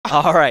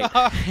All right,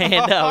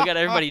 and we got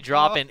everybody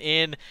dropping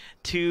in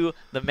to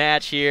the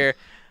match here.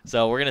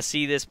 So we're going to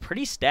see this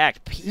pretty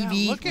stacked.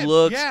 PV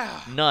looks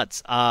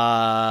nuts.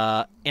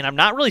 And I'm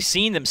not really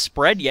seeing them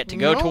spread yet to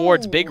go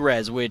towards Big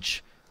Res,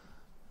 which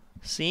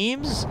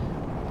seems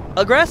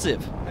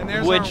aggressive,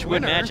 which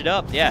would match it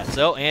up. Yeah,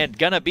 so, and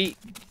going to be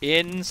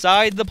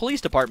inside the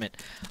police department.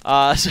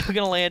 So we're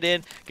going to land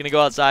in, going to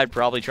go outside,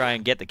 probably try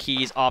and get the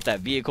keys off that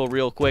vehicle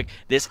real quick.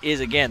 This is,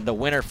 again, the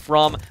winner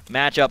from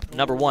matchup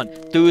number 1.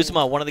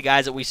 Thuzma, one of the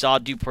guys that we saw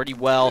do pretty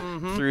well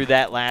through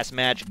that last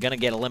match, going to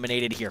get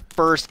eliminated here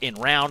first in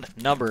round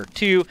number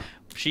 2.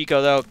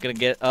 Chico, though, going to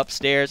get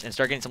upstairs and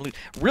start getting some loot.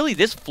 Really,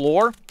 this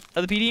floor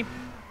of the PD,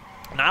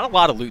 not a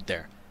lot of loot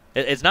there.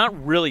 It's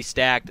not really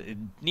stacked. It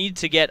needs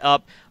to get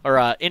up or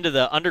into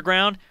the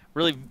underground.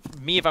 Really,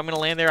 me, if I'm going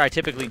to land there, I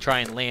typically try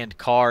and land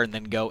car and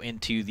then go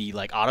into the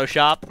auto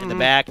shop in the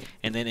back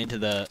and then into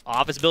the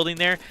office building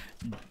there.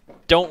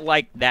 Don't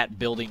like that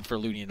building for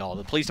looting at all.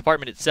 The police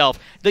department itself,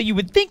 though you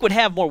would think would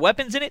have more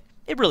weapons in it,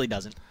 it really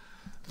doesn't.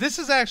 This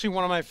is actually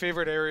one of my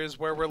favorite areas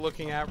where we're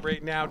looking at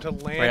right now to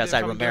land. Right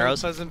outside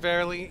Romero's? Pleasant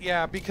Valley.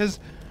 Yeah, because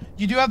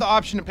you do have the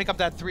option to pick up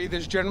that 3.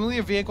 There's generally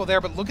a vehicle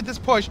there, but look at this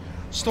push.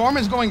 Storm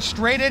is going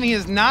straight in. He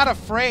is not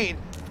afraid.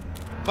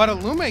 But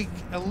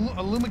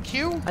Illuma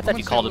Q? I thought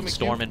you called him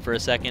Stormin' for a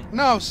second.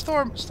 No,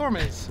 Storm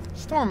is.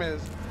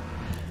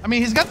 I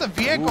mean, he's got the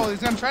vehicle. He's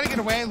going to try to get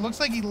away. Looks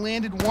like he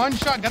landed one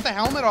shot, got the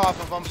helmet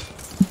off of him.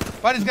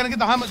 But he's going to get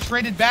the helmet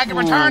traded back and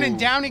return, and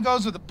down he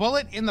goes with a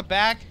bullet in the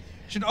back.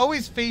 Should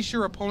always face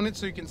your opponent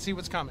so you can see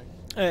what's coming.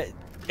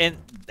 And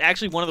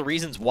actually, one of the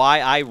reasons why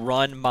I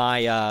run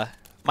my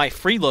my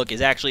free look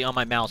is actually on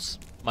my mouse,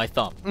 my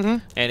thumb.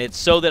 And it's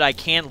so that I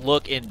can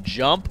look and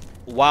jump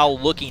while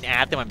looking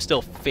at them. I'm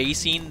still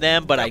facing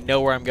them, but I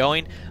know where I'm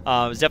going.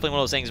 It's definitely one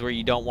of those things where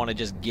you don't want to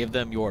just give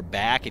them your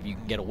back if you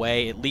can get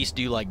away. At least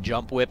do like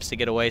jump whips to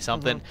get away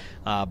something.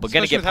 But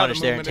going to get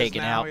punished there and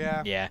taken out.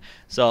 Yeah.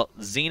 So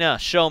Xena,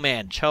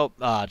 Showman,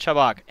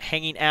 Chubak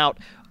hanging out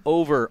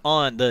over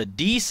on the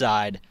D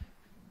side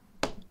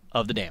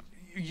of the dam.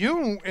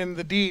 You and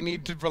the D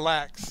need to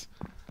relax.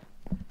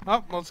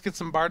 Oh, let's get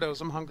some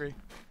Bardos. I'm hungry.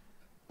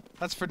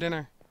 That's for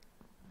dinner.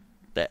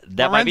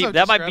 That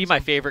might be my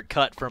favorite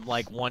cut from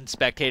like one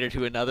spectator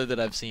to another that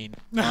I've seen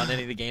on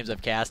any of the games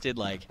I've casted.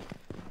 Like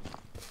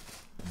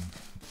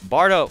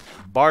Bardo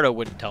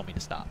wouldn't tell me to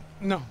stop.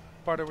 No,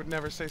 Bardo would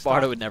never say stop.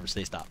 Bardo would never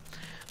say stop.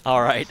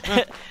 All right.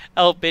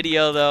 El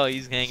Video, though,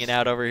 he's hanging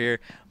out over here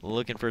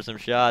looking for some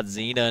shots.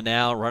 Xena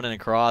now running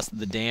across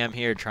the dam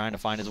here, trying to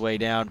find his way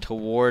down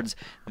towards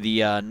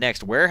the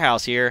next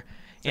warehouse here.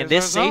 And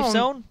this safe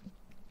zone,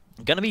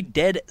 going to be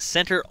dead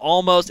center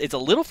almost. It's a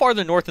little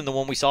farther north than the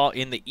one we saw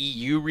in the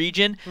EU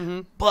region,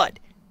 but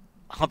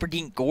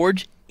Humperdinck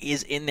Gorge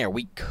is in there.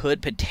 We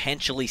could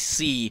potentially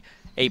see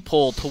a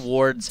pull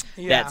towards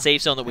that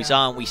safe zone that we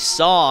saw, and we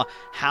saw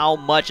how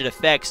much it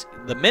affects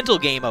the mental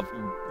game of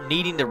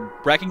needing to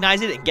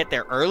recognize it and get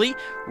there early.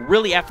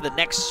 Really, after the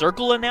next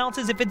circle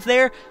announces if it's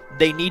there,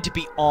 they need to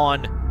be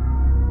on.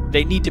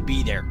 They need to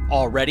be there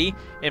already,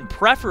 and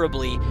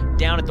preferably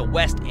down at the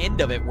west end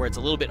of it where it's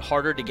a little bit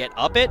harder to get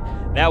up it.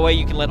 That way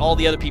you can let all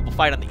the other people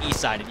fight on the east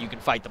side and you can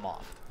fight them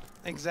off.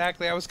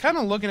 Exactly. I was kind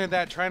of looking at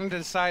that, trying to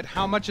decide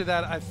how much of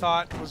that I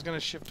thought was going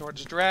to shift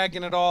towards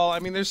Dragon at all. I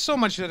mean, there's so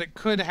much that it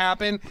could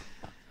happen.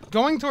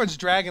 Going towards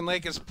Dragon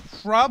Lake is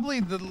probably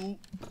the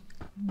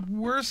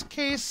worst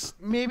case,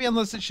 maybe,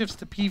 unless it shifts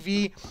to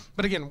PV.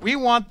 But again, we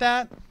want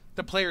that.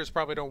 The players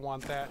probably don't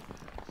want that.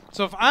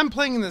 So if I'm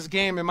playing in this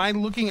game, am I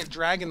looking at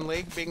Dragon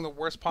Lake being the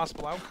worst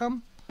possible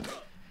outcome?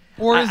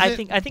 Or is I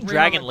think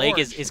Dragon Lake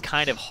is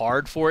kind of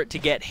hard for it to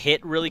get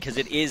hit, really, because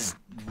it is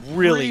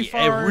really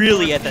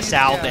at the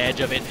south edge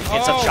of it.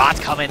 And some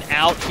shots coming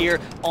out here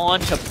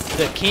onto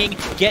the King.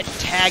 Get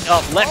tagged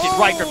up left and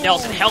right from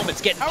Nelson. Helmets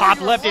getting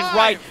popped left and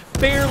right.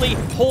 Barely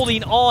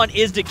holding on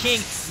is the King.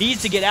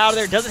 Needs to get out of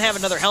there. Doesn't have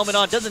another helmet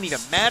on. Doesn't even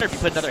matter if you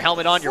put another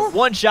helmet on. You're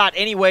one shot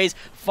anyways.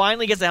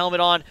 Finally gets the helmet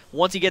on.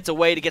 Once he gets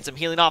away to get some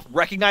healing off,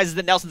 recognizes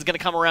that Nelson's going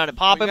to come around and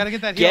pop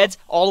him. Gets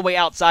all the way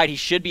outside. He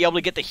should be able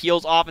to get the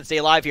heals off and stay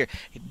alive here.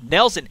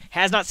 Nelson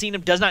has not seen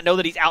him, does not know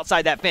that he's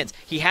outside that fence.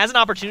 He has an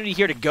opportunity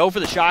here to go for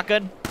the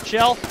shotgun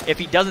shell if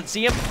he doesn't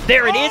see him.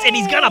 There it is, and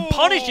he's going to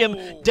punish him.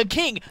 The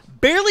King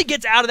barely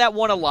gets out of that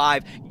one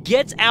alive,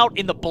 gets out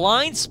in the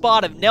blind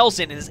spot of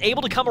Nelson, and is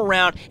able to come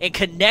around and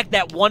connect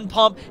that one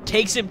pump,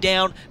 takes him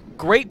down.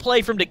 Great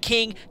play from the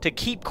King to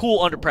keep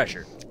cool under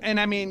pressure. And,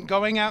 I mean,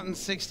 going out in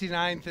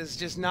 69th is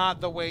just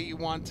not the way you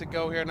want to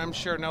go here, and I'm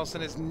sure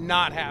Nelson is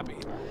not happy.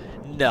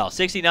 No,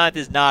 69th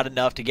is not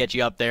enough to get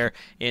you up there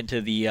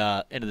into the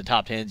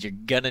top 10s. You're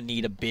going to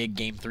need a big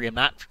Game 3. I'm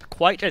not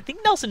quite sure. I think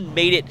Nelson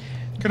made it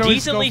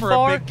decently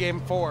far. A big Game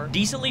 4.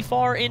 Decently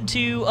far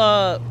into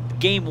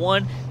Game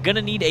 1. Going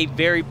to need a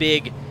very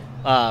big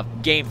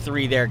Game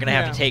 3 there. Going to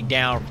have to take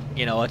down,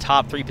 a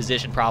top 3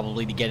 position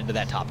probably to get into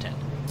that top 10.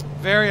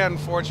 Very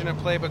unfortunate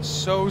play, but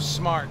so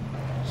smart.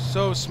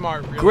 So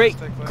smart, great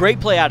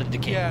play out of the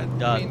King. Yeah,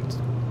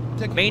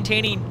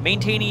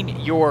 maintaining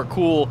your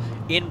cool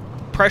in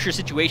pressure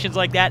situations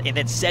like that and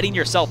then setting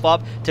yourself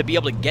up to be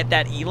able to get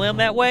that elim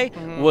that way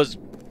was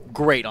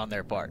great on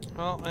their part.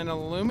 Well, and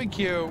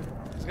Illumicue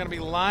is going to be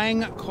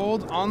lying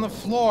cold on the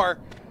floor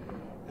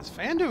as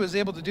Fandu is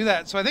able to do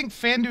that. So I think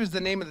Fandu is the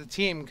name of the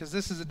team because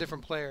this is a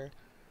different player.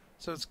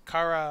 So it's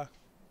Kara.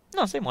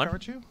 No, same one.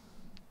 Karachu?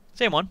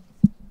 Same one.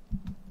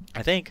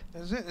 I think.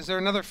 Is it? Is there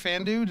another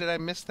Fandu? Did I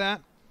miss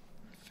that?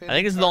 I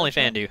think this is the only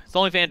Fandu. It's the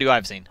only Fandu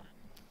I've seen.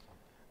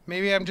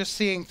 Maybe I'm just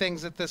seeing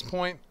things at this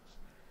point.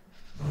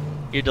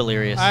 You're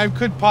delirious. I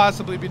could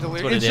possibly be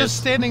delirious. It's just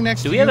standing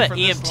next to you. Do we have an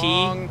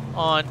EMT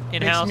on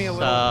in-house? Makes me a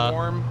little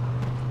warm.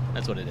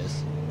 That's what it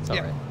is. It's all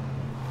right.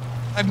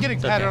 I'm getting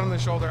patted on the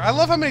shoulder. I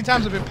love how many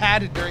times I've been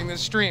patted during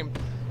this stream.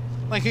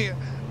 Like,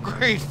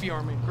 great,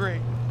 Fjorman, great.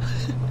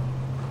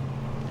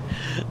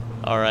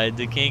 All right,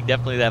 the King,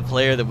 definitely that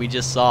player that we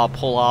just saw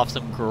pull off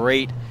some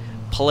great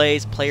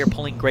plays. Player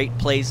pulling great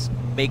plays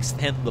makes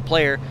him the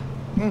player.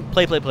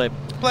 Play. Play.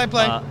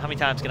 How many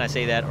times can I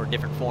say that, or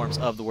different forms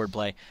of the word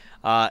play?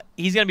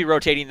 He's going to be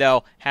rotating,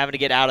 though, having to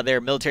get out of there.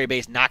 Military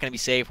base not going to be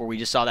safe, where we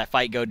just saw that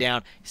fight go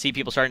down. See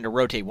people starting to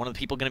rotate. One of the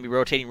people going to be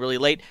rotating really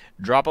late.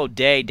 Drop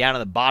O'Day down in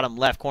the bottom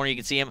left corner. You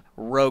can see him.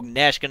 Rogue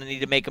Nesh going to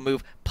need to make a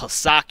move.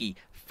 Pasaki,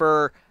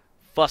 Fur,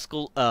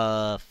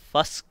 Fuskzol?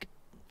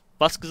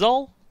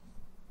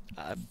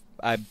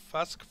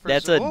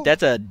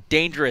 That's a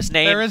dangerous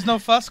name. There is no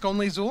Fusk,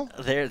 only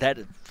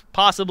Zul.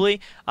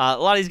 Possibly. A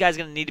lot of these guys are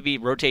going to need to be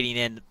rotating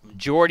in.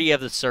 Majority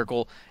of the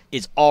circle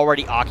is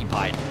already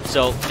occupied.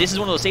 So this is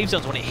one of those safe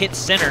zones when it hits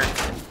center.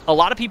 A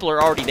lot of people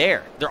are already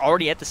there. They're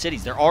already at the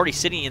cities. They're already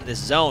sitting in this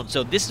zone.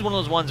 So this is one of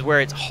those ones where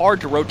it's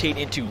hard to rotate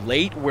into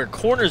late, where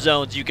corner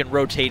zones you can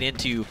rotate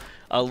into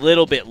a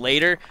little bit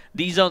later.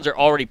 These zones are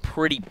already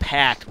pretty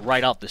packed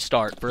right off the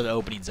start for the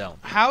opening zone.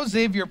 How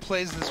Xavier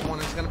plays this one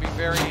is going to be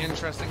very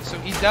interesting. So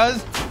he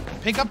does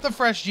pick up the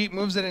fresh Jeep,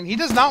 moves it in. He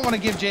does not want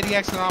to give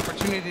JDX an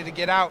opportunity to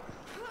get out.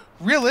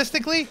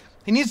 Realistically,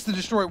 he needs to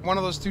destroy one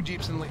of those two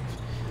Jeeps and leave.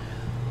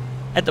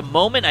 At the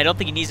moment, I don't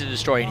think he needs to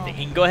destroy anything.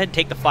 He can go ahead and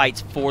take the fights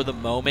for the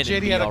moment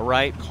and be all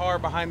right. Car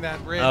behind that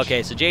ridge.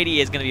 Okay, so JD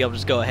is going to be able to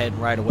just go ahead and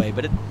ride away.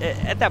 But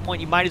at that point,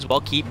 you might as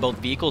well keep both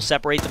vehicles,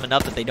 separate them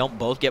enough that they don't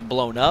both get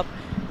blown up.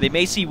 They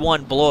may see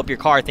one blow up your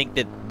car, think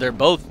that they're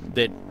both,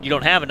 that you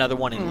don't have another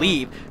one, and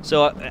leave.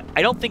 So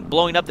I don't think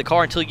blowing up the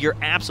car until you're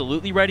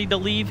absolutely ready to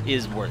leave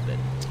is worth it.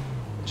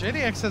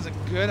 JDX has a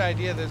good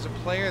idea. There's a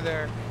player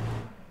there.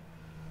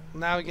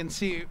 Now we can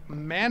see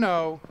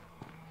Mano.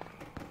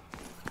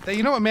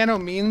 You know what Mano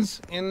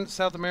means in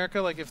South America?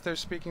 Like if they're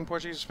speaking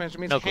Portuguese or Spanish, it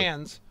means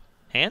hands.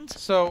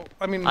 Hands? So,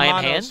 I mean,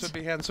 Manos would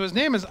be hands. So his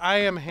name is I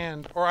Am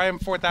Hand, or I Am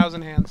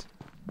 4,000 Hands.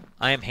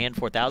 I Am Hand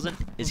 4,000?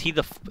 Is he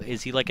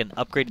like an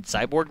upgraded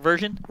cyborg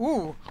version?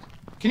 Ooh.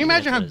 Can you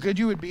imagine how good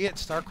you would be at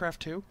StarCraft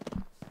 2?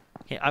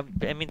 Yeah,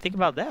 I mean, think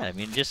about that. I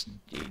mean, just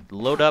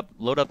load up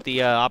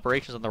the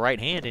operations on the right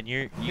hand, and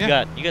you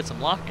got some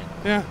lock-in.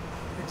 Yeah,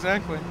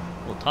 exactly.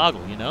 A little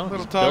toggle, you know,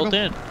 little toggle. built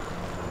in.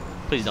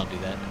 Please don't do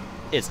that.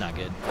 It's not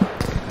good.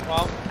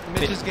 Well,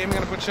 Mitch's Gaming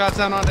going to put shots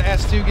down onto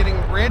S2, getting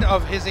rid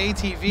of his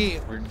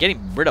ATV. We're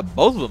getting rid of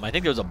both of them. I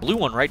think there was a blue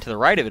one right to the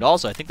right of it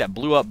also. I think that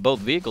blew up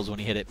both vehicles when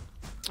he hit it.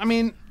 I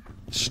mean,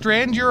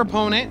 strand your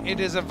opponent. It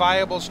is a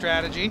viable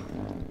strategy.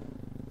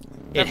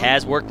 It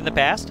has worked in the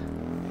past.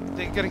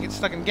 They're going to get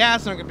stuck in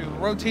gas. They're not going to be able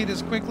to rotate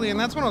as quickly, and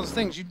that's one of those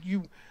things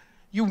you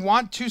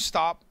want to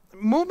stop.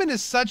 Movement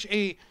is such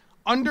a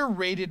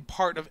underrated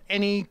part of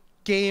any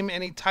game,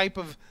 any type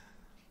of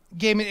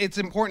game. It's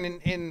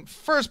important in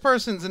first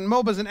persons and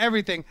MOBAs and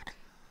everything.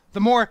 The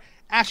more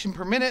action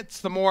per minute,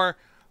 the more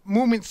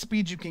movement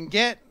speed you can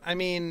get. I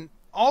mean,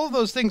 all of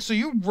those things. So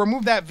you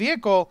remove that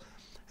vehicle,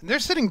 and they're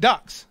sitting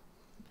ducks.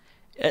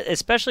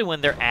 Especially when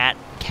they're at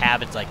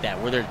cabins like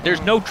that, where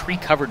there's no tree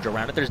coverage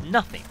around it. There's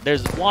nothing.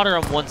 There's water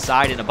on one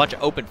side and a bunch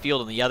of open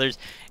field on the others.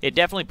 It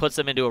definitely puts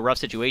them into a rough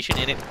situation,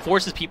 and it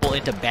forces people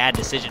into bad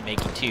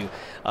decision-making, too.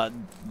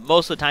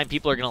 Most of the time,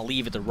 people are going to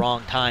leave at the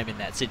wrong time in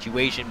that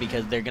situation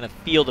because they're going to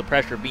feel the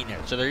pressure of being there.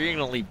 So they're going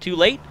to leave too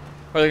late,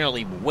 or they're going to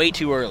leave way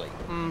too early.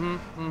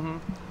 I'm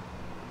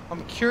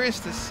curious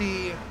to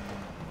see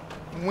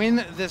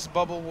when this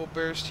bubble will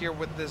burst here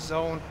with this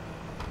zone.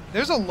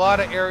 There's a lot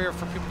of area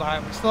for people to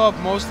hide. We still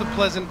have most of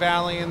Pleasant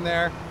Valley in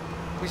there.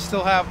 We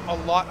still have a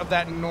lot of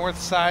that north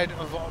side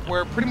of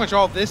where pretty much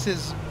all this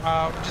is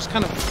just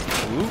kind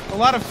of a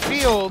lot of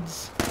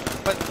fields.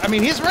 But, I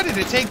mean, he's ready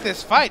to take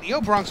this fight.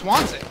 EO Bronx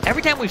wants it.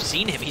 Every time we've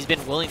seen him, he's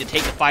been willing to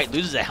take the fight,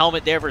 loses a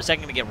helmet there for a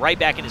second to get right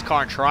back in his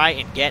car and try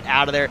and get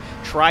out of there.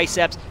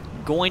 Triceps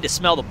going to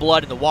smell the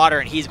blood in the water,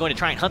 and he's going to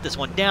try and hunt this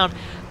one down.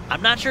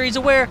 I'm not sure he's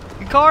aware.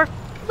 Your car,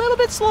 a little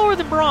bit slower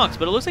than Bronx,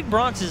 but it looks like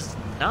Bronx is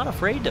not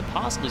afraid to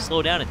possibly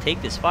slow down and take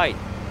this fight.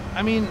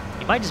 I mean,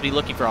 he might just be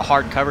looking for a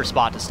hard cover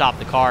spot to stop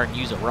the car and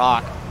use a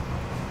rock.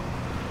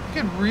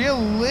 You could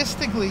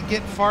realistically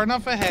get far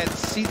enough ahead,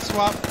 seat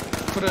swap,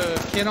 put a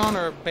kit on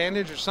or a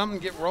bandage or something,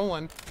 get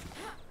rolling.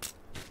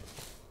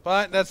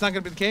 But that's not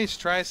going to be the case.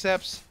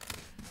 Triceps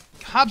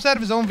hops out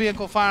of his own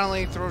vehicle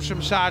finally, throws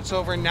some shots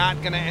over, not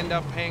going to end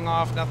up paying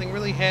off. Nothing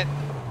really hit.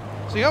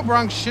 So Yo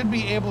Bronx should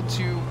be able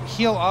to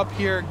heal up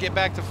here, get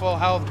back to full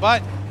health,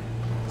 but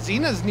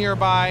Xena's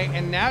nearby,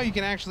 and now you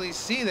can actually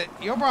see that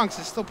Yo Bronx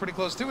is still pretty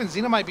close too, and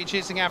Xena might be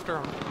chasing after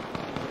him.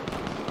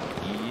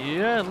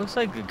 Yeah, it looks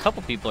like a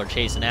couple people are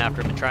chasing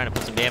after him and trying to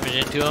put some damage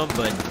into him,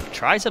 but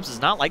Triceps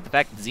does not like the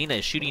fact that Xena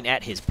is shooting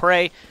at his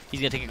prey. He's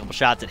going to take a couple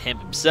shots at him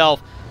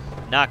himself.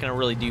 Not going to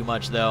really do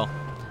much, though.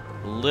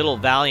 Little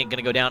Valiant going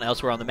to go down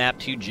elsewhere on the map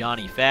to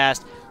Johnny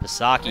Fast.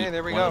 Pisaki,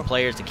 one of the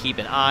players to keep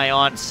an eye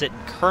on, sitting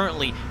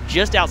currently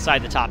just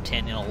outside the top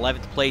 10 in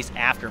 11th place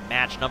after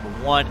match number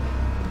 1.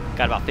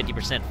 Got about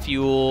 50%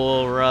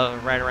 fuel,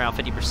 right around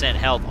 50%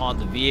 health on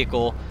the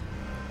vehicle.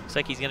 Looks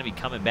like he's going to be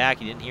coming back.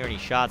 He didn't hear any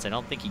shots. I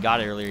don't think he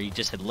got it earlier. He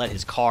just had let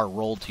his car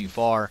roll too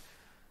far.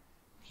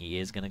 He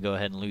is going to go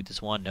ahead and loot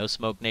this one. No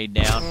smoke nade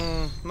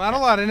down. Not a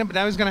lot in it, but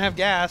now he's going to have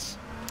gas.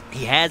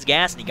 He has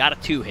gas, and he got a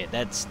 2-hit.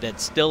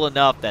 That's still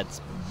enough.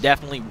 That's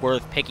definitely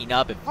worth picking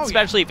up,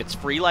 especially if it's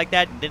free like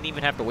that. You didn't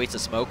even have to waste a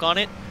smoke on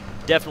it.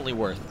 Definitely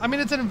worth. I mean,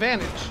 it's an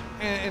advantage,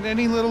 and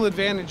any little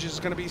advantage is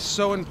going to be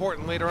so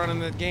important later on in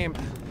the game.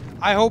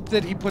 I hope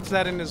that he puts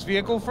that in his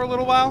vehicle for a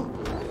little while.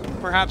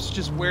 Perhaps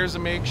just wears a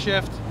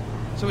makeshift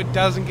so it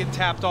doesn't get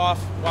tapped off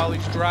while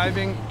he's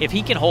driving. If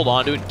he can hold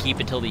on to it and keep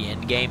it till the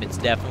end game, it's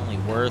definitely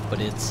worth, but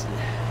it's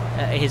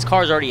his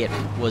car's already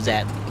was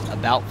at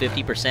about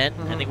 50%.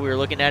 I think we were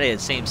looking at it.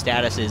 It's same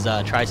status as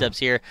Triceps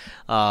here.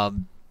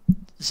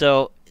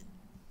 So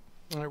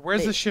all right,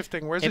 where's the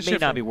shifting? Where's the shifting?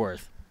 It may not be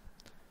worth.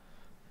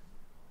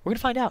 We're going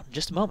to find out in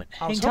just a moment.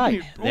 Hang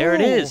tight. There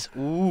it is.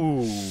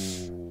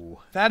 Ooh.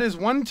 That is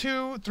 1,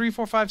 2, 3,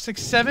 4, 5,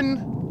 6,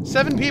 7.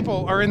 7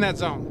 people are in that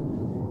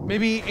zone.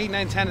 Maybe 8,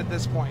 9, 10 at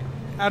this point.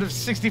 Out of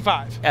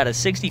 65. Out of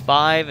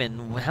 65,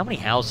 and how many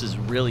houses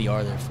really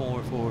are there?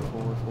 4, 4,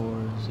 4,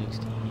 4,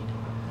 16.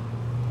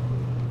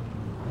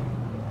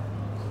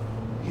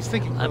 He's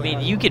thinking really I mean,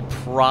 hard. you could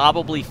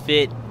probably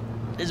fit,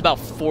 there's about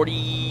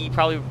 40,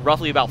 probably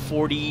roughly about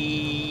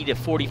 40 to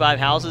 45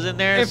 houses in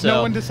there. If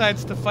no one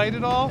decides to fight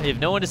at all? If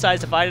no one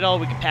decides to fight at all,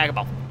 we can pack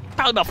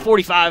probably about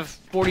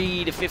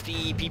 40 to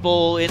 50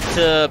 people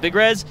into Big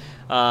Res.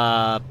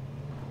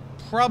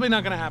 Probably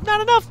not going to happen.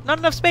 Not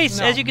enough space.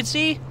 No. As you can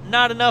see,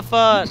 not enough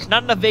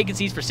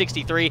vacancies for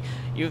 63.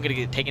 You're going to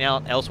get taken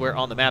out elsewhere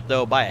on the map,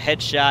 though, by a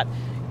headshot.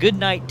 Good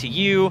night to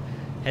you.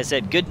 Has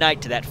said good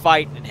night to that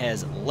fight and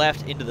has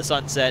left into the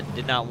sunset.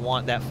 Did not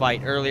want that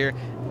fight earlier.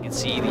 You can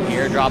see the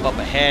airdrop up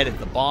ahead as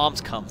the bombs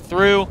come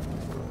through.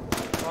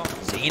 Well,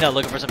 Xena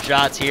looking for some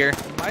shots here.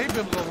 Might be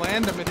able to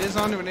land him. It is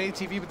onto an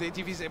ATV, but the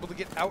ATV is able to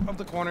get out of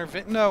the corner.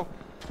 Vitno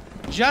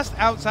just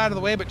outside of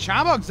the way, but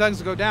Chambok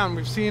does go down.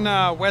 We've seen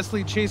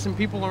Wesley chasing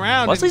people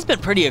around. Wesley's been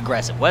pretty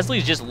aggressive.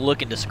 Wesley's just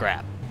looking to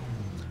scrap.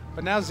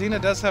 But now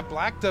Xena does have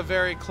Blackda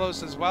very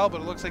close as well,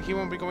 but it looks like he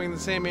won't be going the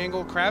same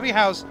angle. Krabby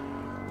House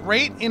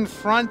right in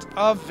front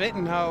of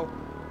Vittenho.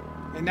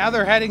 And now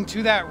they're heading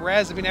to that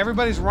res. I mean,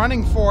 everybody's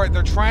running for it.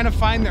 They're trying to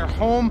find their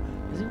home.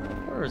 Is he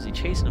running for it, or is he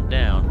chasing them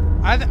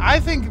down? I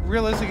think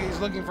realistically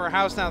he's looking for a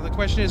house now. The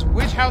question is,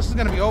 which house is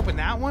going to be open?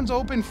 That one's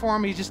open for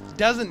him. He just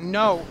doesn't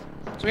know.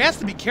 So he has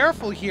to be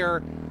careful here.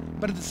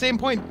 But at the same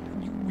point,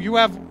 you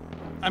have,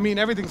 I mean,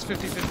 everything's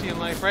 50-50 in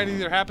life, right? It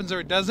either happens or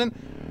it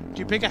doesn't. Do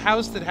you pick a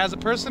house that has a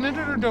person in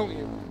it, or don't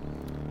you?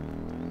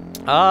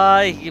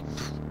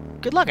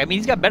 Good luck. I mean,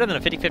 he's got better than a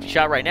 50-50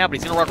 shot right now, but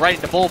he's going to run right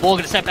into Bull. Bull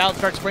going to step out and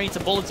start spraying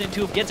some bullets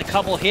into him. Gets a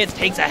couple hits,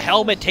 takes a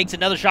helmet, takes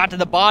another shot to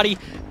the body.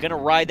 Going to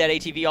ride that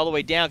ATV all the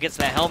way down, gets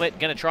that helmet.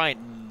 Going to try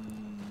and...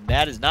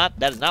 That is not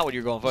what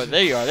you're going for.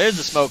 There you are. There's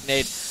the smoke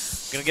nade.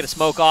 Going to get a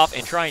smoke off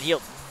and try and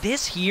heal.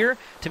 This here,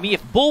 to me,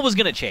 if Bull was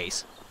going to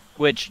chase,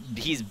 which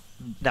he's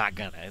not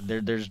going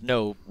to. There's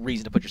no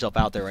reason to put yourself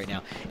out there right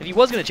now. If he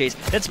was going to chase,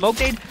 that smoke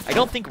nade, I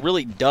don't think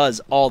really does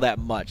all that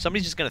much.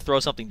 Somebody's just going to throw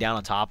something down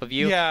on top of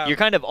you. Yeah. You're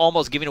kind of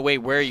almost giving away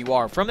where you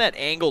are. From that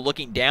angle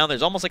looking down,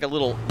 there's almost like a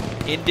little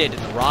indent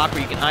in the rock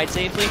where you can hide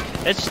safely.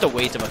 That's just a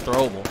waste of a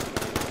throwable.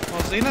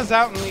 Well, Xena's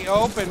out in the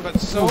open, but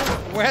so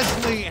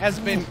Wesley has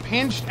been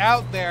pinched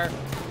out there.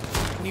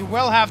 And he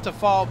will have to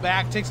fall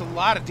back. Takes a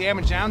lot of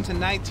damage, down to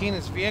 19.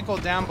 His vehicle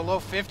down below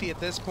 50 at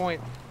this point.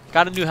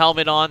 Got a new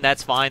helmet on.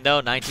 That's fine,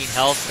 though. 19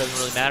 health. Doesn't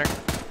really matter.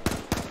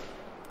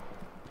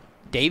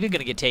 David going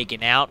to get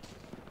taken out.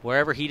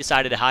 Wherever he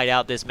decided to hide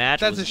out this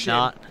match That's was a shame.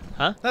 not...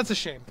 Huh? That's a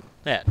shame.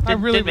 Yeah, I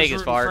really didn't make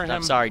his far.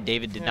 I'm sorry,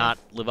 David did not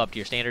live up to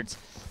your standards.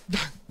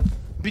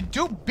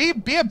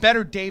 Be a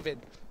better David.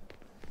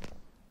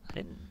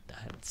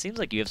 It seems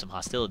like you have some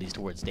hostilities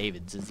towards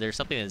David. Is there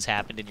something that has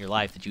happened in your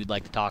life that you would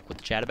like to talk with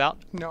the chat about?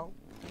 No.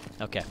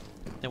 Okay,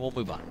 then we'll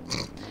move on.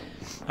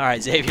 All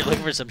right, Xavier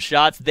looking for some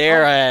shots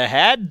there.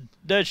 Had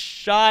the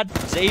shot.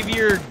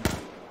 Xavier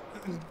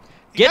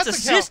gets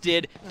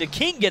assisted. The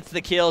King gets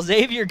the kill.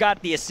 Xavier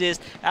got the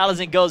assist.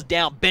 Allison goes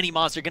down. Benny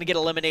Monster going to get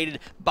eliminated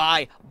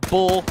by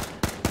Bull.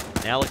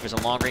 Now looking for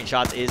some long-range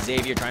shots is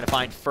Xavier, trying to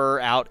find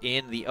Fur out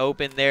in the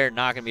open there.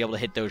 Not going to be able to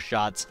hit those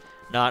shots.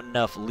 Not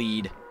enough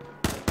lead.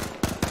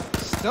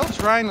 Still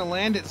trying to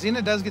land it.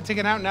 Xena does get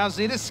taken out now.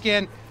 Xena's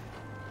skin.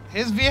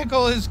 His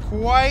vehicle is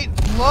quite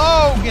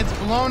low. Gets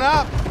blown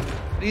up.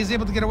 but he's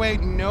able to get away.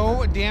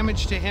 No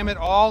damage to him at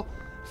all.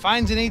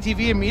 Finds an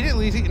ATV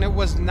immediately, and it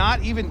was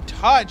not even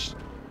touched.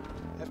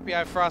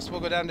 FBI Frost will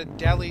go down to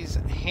Deli's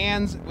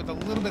hands with a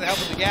little bit of help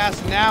with the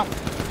gas. And now,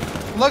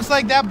 looks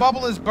like that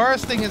bubble is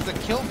bursting as the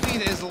kill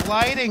feed is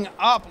lighting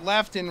up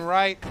left and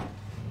right.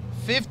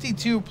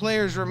 52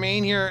 players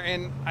remain here,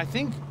 and I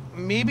think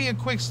maybe a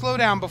quick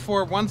slowdown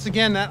before, once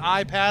again, that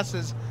eye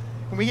passes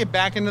and we get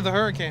back into the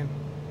hurricane.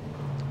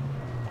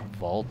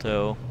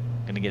 Volto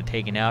going to get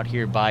taken out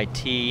here by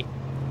T.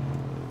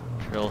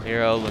 Trill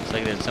Hero, looks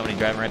like there's somebody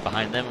driving right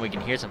behind them. We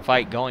can hear some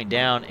fight going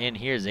down in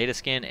here. Zeta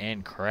Skin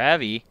and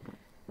Kravy.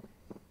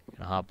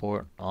 Gonna hop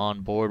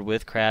on board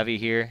with Kravy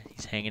here.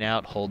 He's hanging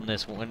out, holding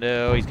this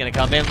window. He's gonna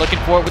come in, looking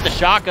for it with the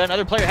shotgun.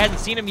 Other player hasn't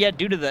seen him yet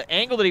due to the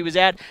angle that he was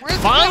at.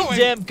 Finds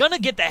him, gonna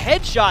get the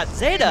headshot.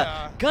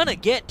 Zeta gonna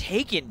get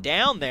taken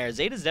down there.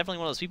 Zeta's definitely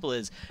one of those people that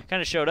has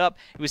kind of showed up.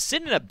 He was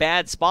sitting in a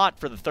bad spot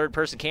for the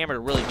third-person camera to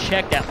really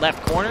check that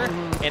left corner,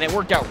 and it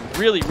worked out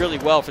really, really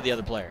well for the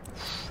other player.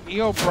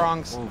 EO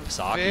Bronx,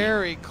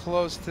 very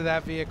close to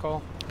that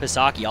vehicle.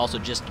 Pisaki also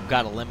just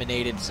got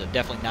eliminated, so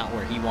definitely not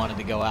where he wanted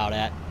to go out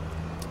at.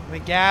 The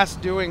gas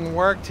doing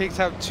work, takes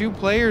out 2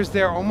 players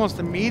there almost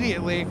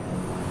immediately.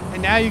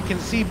 And now you can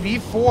see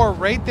B4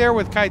 right there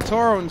with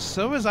Kaitoro, and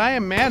so is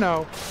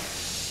Ayamano.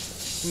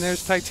 And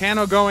there's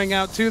Titano going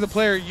out too, the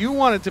player you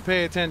wanted to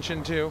pay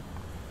attention to.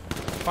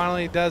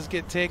 Finally does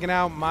get taken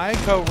out.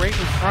 Maiko right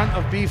in front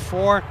of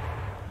B4.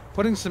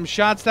 Putting some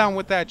shots down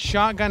with that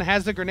shotgun,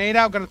 has the grenade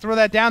out, gonna throw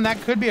that down.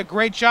 That could be a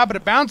great shot, but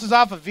it bounces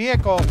off a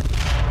vehicle.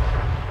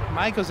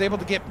 Maiko's able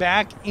to get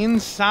back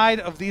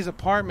inside of these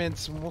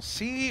apartments. We'll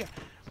see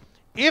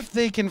if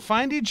they can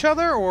find each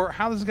other or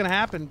how this is gonna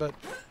happen, but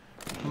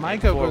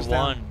Maiko goes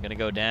down. Gonna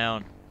go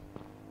down.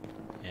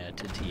 Yeah,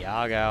 to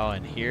Tiago,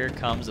 and here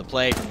comes the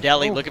play from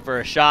Deli, looking for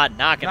a shot,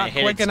 not gonna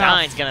hit it.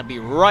 Stein's gonna be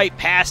right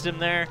past him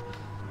there.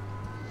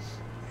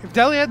 If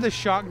Deli had the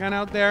shotgun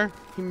out there,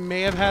 he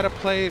may have had a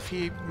play if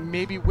he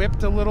maybe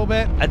whipped a little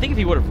bit. I think if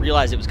he would have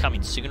realized it was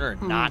coming sooner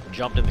and not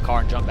jumped in the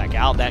car and jumped back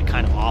out, that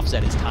kind of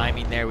offset his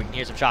timing there. We can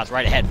hear some shots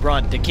right ahead.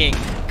 Brun to King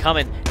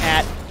coming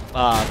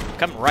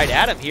right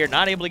at him here.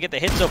 Not able to get the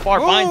hit so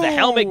far. Finds the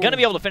helmet. Going to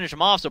be able to finish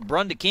him off. So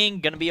Brun to King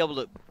going to be able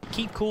to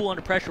keep cool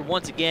under pressure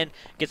once again.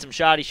 Get some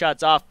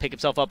shots off. Pick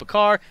himself up a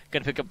car.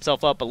 Going to pick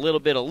himself up a little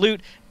bit of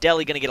loot.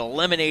 Deli going to get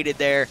eliminated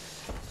there.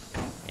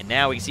 And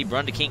now we can see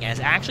Brun to King has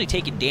actually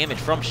taken damage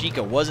from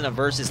Shiko. Wasn't a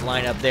versus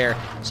lineup there.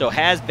 So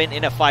has been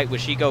in a fight with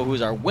Shiko, who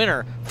is our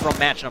winner from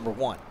match number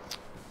 1.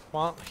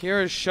 Well,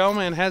 here is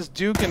Showman, has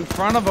Duke in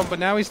front of him, but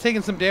now he's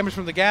taking some damage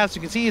from the gas.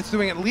 You can see it's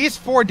doing at least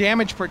 4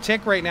 damage per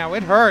tick right now.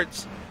 It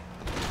hurts.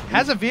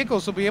 Has a vehicle,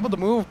 so he'll be able to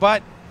move,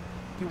 but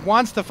he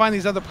wants to find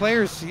these other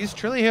players. He's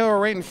Trilly-Hero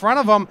right in front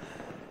of him.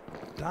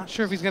 Not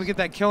sure if he's going to get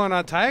that kill or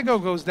not.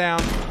 Taigo goes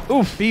down.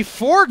 Oof.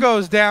 B4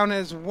 goes down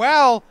as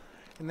well.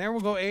 And there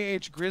will go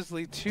AH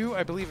Grizzly 2,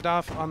 I believe,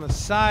 off on the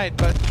side.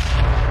 But,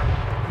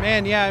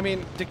 man, yeah, I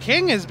mean, the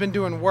King has been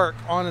doing work,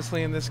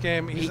 honestly, in this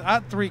game. He's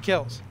at 3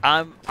 kills.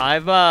 I'm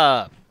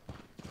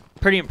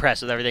pretty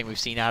impressed with everything we've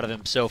seen out of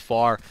him so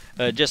far.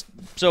 Just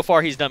so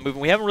far he's done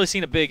moving. We haven't really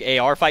seen a big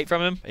AR fight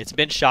from him. It's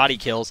been shoddy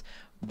kills.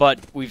 But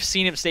we've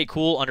seen him stay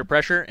cool under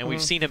pressure, and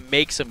we've seen him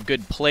make some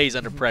good plays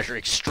under pressure.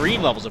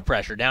 Extreme levels of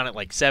pressure, down at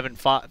like 7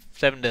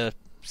 to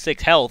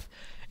 6 health.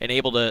 And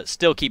able to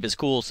still keep his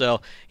cool. So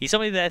he's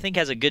somebody that I think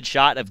has a good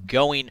shot of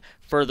going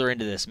further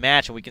into this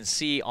match. And we can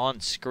see on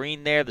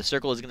screen there, the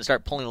circle is going to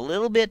start pulling a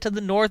little bit to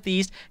the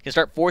northeast. Going to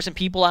start forcing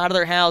people out of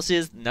their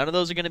houses. None of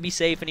those are going to be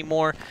safe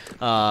anymore.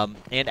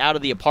 And out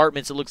of the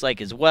apartments, it looks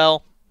like as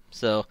well.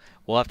 So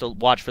we'll have to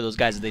watch for those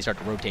guys as they start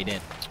to rotate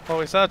in. Well,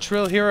 we saw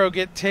Trill Hero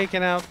get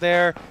taken out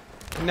there.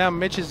 And now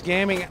Mitch's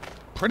Gaming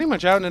pretty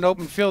much out in an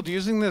open field,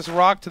 using this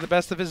rock to the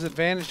best of his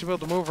advantage to be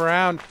able to move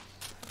around.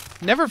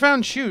 Never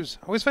found shoes.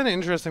 I always find it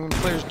interesting when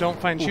players don't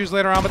find shoes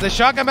later on, but the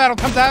shotgun battle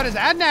comes out as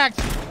Adnax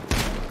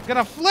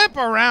gonna flip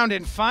around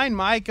and find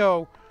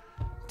Maiko.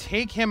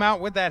 Take him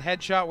out with that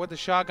headshot with the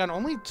shotgun.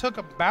 Only took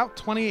about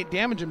 28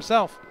 damage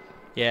himself.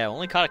 Yeah,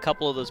 only caught a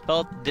couple of those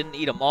pellets. Didn't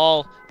eat them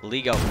all.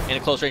 Ligo in a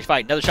close range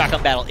fight. Another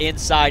shotgun battle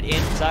inside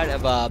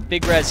of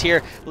Big Res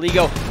here.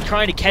 Ligo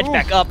trying to catch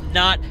back up.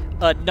 Not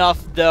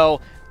enough,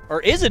 though. Or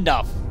is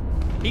enough.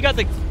 He got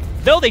the...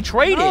 No, they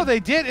traded. No,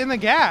 they did in the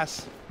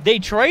gas. They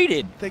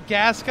traded. The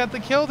gas got the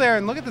kill there,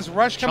 and look at this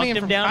rush coming in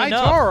from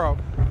Kaitoro.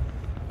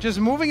 Just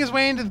moving his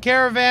way into the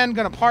caravan,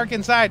 gonna park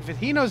inside.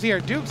 Fitino's here,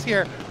 Duke's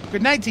here,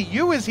 Good Night to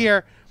You is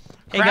here.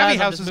 Hey guys,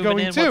 House is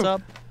going in. too. What's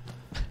up?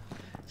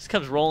 Just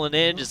comes rolling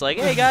in, just like,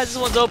 hey guys,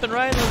 this one's open,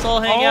 right? Let's all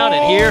hang out.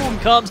 And here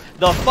comes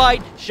the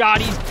fight.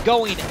 Shotty's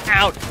going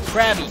out.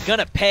 Krabby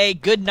gonna pay.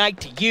 Good Night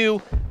to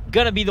You.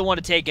 Gonna be the one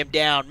to take him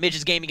down.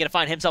 Mitch's Gaming gonna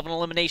find himself an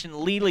elimination.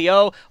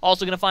 Lelio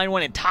also gonna find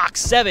one, and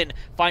Tox7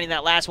 finding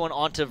that last one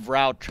onto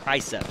Vrau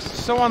Triceps.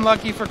 So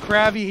unlucky for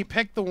Kravy. He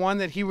picked the one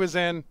that he was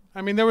in.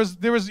 I mean, he was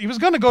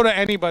gonna go to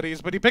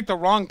anybody's, but he picked the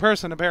wrong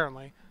person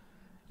apparently.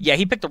 Yeah,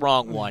 he picked the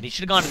wrong one. He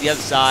should have gone to the other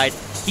side.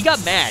 he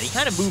got mad. He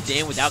kind of moved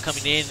in without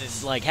coming in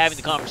and like having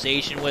the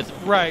conversation with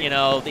him. Right. You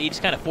know, he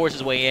just kind of forced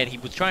his way in. He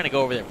was trying to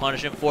go over there,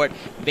 punish him for it.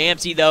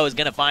 Vamsy, though, is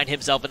going to find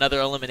himself another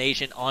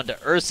elimination onto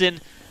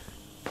Urson.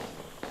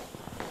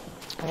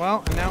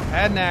 Well, and now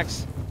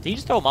Adnax. Did he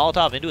just throw a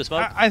Molotov into a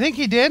smoke? I think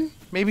he did.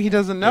 Maybe he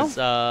doesn't know.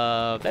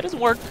 That doesn't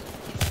work.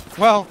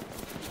 Well,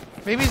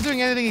 maybe he's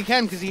doing anything he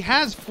can because he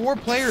has 4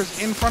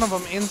 players in front of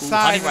him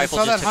inside. Ooh, I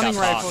saw that hunting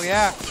rifle,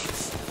 yeah.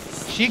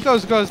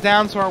 Chico's goes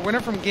down, so our winner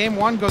from game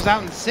 1 goes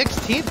out in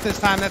 16th this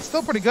time. That's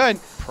still pretty good.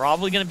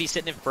 Probably going to be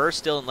sitting in first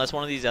still unless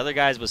one of these other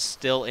guys was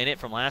still in it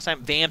from last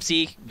time.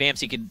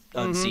 Vamsy could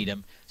unseat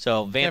him.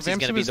 So Vamsy's going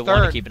to be the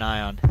one to keep an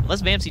eye on.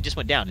 Unless Vamsy just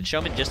went down. Did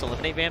Showman just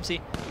eliminate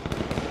Vamsy?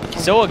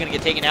 Kisoa going to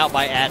get taken out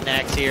by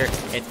Adnax here,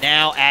 and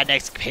now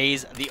Adnax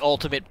pays the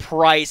ultimate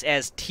price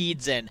as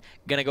Tiedzen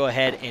going to go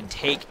ahead and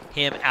take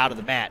him out of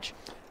the match.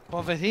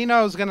 Well,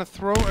 Vahino's going to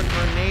throw a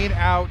grenade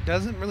out.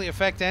 Doesn't really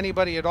affect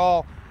anybody at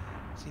all.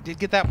 So he did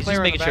get that player.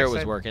 Just making sure it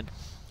was working.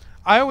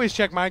 I always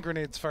check my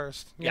grenades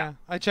first. Yeah.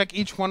 I check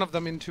each one of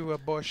them into a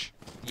bush.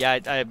 Yeah,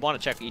 I want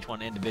to check each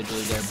one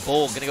individually there.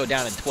 Bull going to go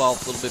down in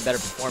 12th. A little bit better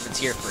performance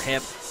here for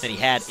him than he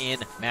had in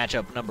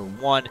matchup number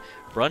 1.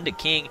 Brunda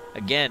King,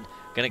 again,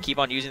 going to keep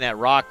on using that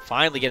rock.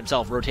 Finally get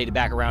himself rotated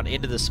back around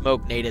into the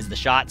smoke nade as the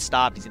shot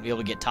stopped. He's going to be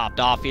able to get topped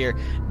off here.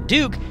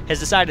 Duke has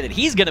decided that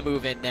he's going to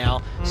move in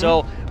now.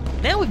 So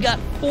now we've got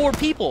 4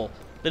 people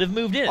that have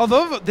moved in.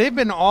 Although they've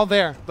been all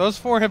there. Those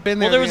 4 have been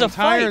there the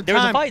entire time. There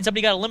was a fight.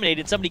 Somebody got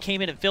eliminated. Somebody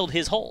came in and filled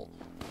his hole.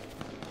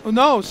 Oh,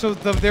 no, so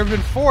there have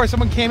been 4.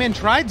 Someone came in,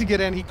 tried to get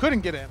in. He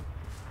couldn't get in.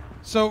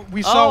 So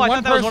we saw one person. I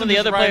thought that was one of the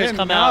other players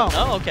come out.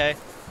 No. Oh, okay.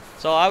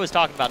 So I was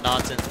talking about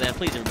nonsense then.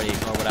 Please, everybody,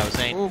 ignore what I was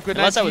saying. Ooh, good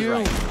Unless I was you.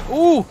 right.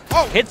 Ooh,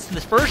 hits the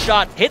first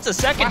shot, hits a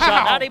second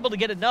shot, not able to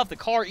get enough. The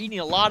car eating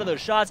a lot of those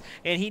shots,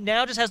 and he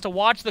now just has to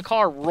watch the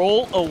car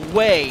roll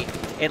away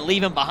and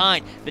leave him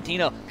behind.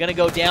 Bettino going to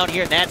go down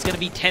here, and that's going to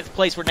be 10th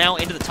place. We're now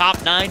into the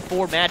top 9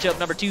 for matchup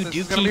number 2.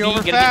 Duke TV going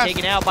to be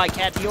taken out by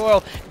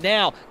Catioro.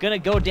 Now going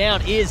to go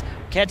down is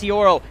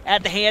Catioro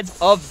at the hands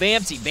of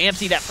Vamsy.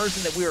 Vamsy, that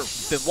person that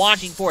we've been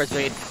watching for, has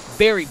been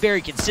very, very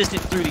consistent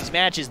through these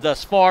matches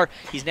thus far.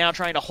 He's now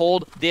trying to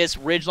hold this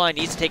ridgeline.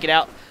 Needs to take it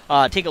out.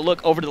 Take a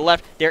look over to the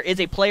left. There is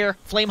a player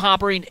flame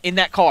hoppering in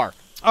that car.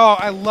 Oh,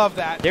 I love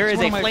that. There is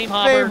a flame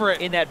hopper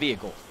in that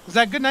vehicle. Is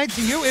that good night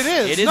to you? It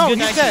is. It is no, good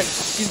he's night dead. to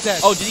you. He's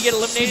dead. Oh, did he get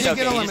eliminated? He did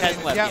get eliminated.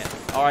 He just hasn't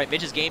left yet. All right,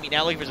 Mitch's gaming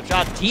now looking for some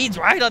shots. Teed's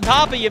right on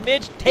top of you,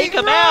 Mitch. Take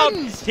him out.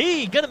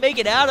 T gonna make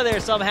it out of there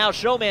somehow.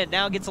 Showman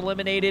now gets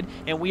eliminated,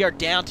 and we are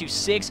down to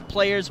 6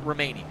 players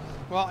remaining.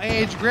 Well,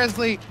 AH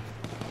Grizzly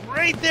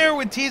right there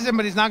with Tiedzen,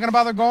 but he's not gonna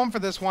bother going for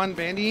this one.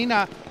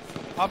 Bandina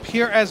up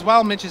here as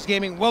well. Mitch's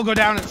gaming will go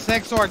down in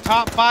 6, so our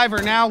top 5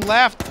 are now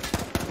left.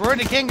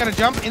 Brunda King gonna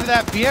jump into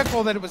that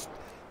vehicle that it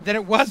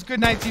was good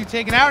night to you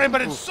taken out in,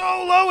 but it's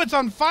so low, it's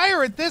on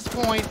fire at this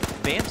point.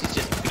 Vamsy's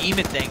just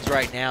beaming things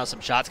right now.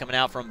 Some shots coming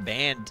out from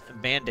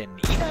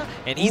Bandinina,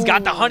 and he's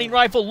got the hunting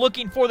rifle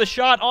looking for the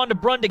shot onto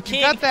Brunda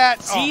King. Got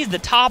that. Sees the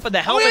top of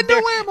the helmet there.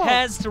 No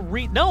has to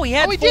no, he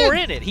had 4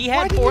 in it. He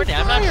had 4 in it.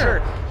 I'm not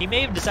sure. He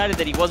may have decided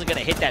that he wasn't going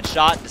to hit that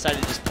shot and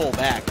decided to just pull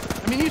back.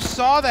 I mean, you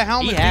saw the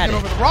helmet peeking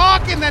over the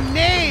rock, and the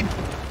nade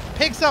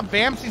picks up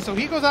Vamsy, so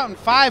he goes out in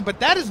 5,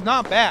 but that is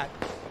not bad.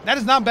 That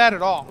is not bad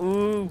at all.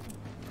 Ooh.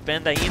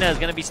 Bandina is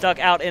going to be stuck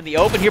out in the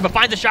open here, but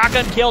finds a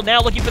shotgun kill.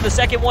 Now looking for the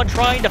second one,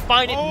 trying to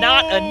find it.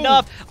 Not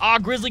enough.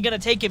 Grizzly going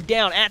to take him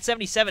down at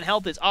 77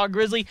 health. Is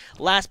Grizzly.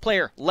 Last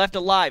player left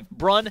alive.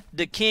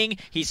 Brunda King.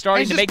 He's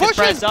starting to make this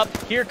press up.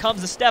 Here comes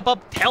the step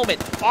up.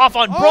 Helmet off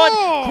on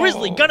Brun.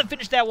 Grizzly going to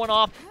finish that one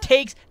off.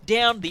 Takes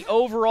down the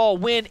overall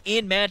win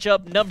in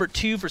matchup number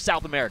 2 for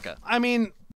South America. I mean,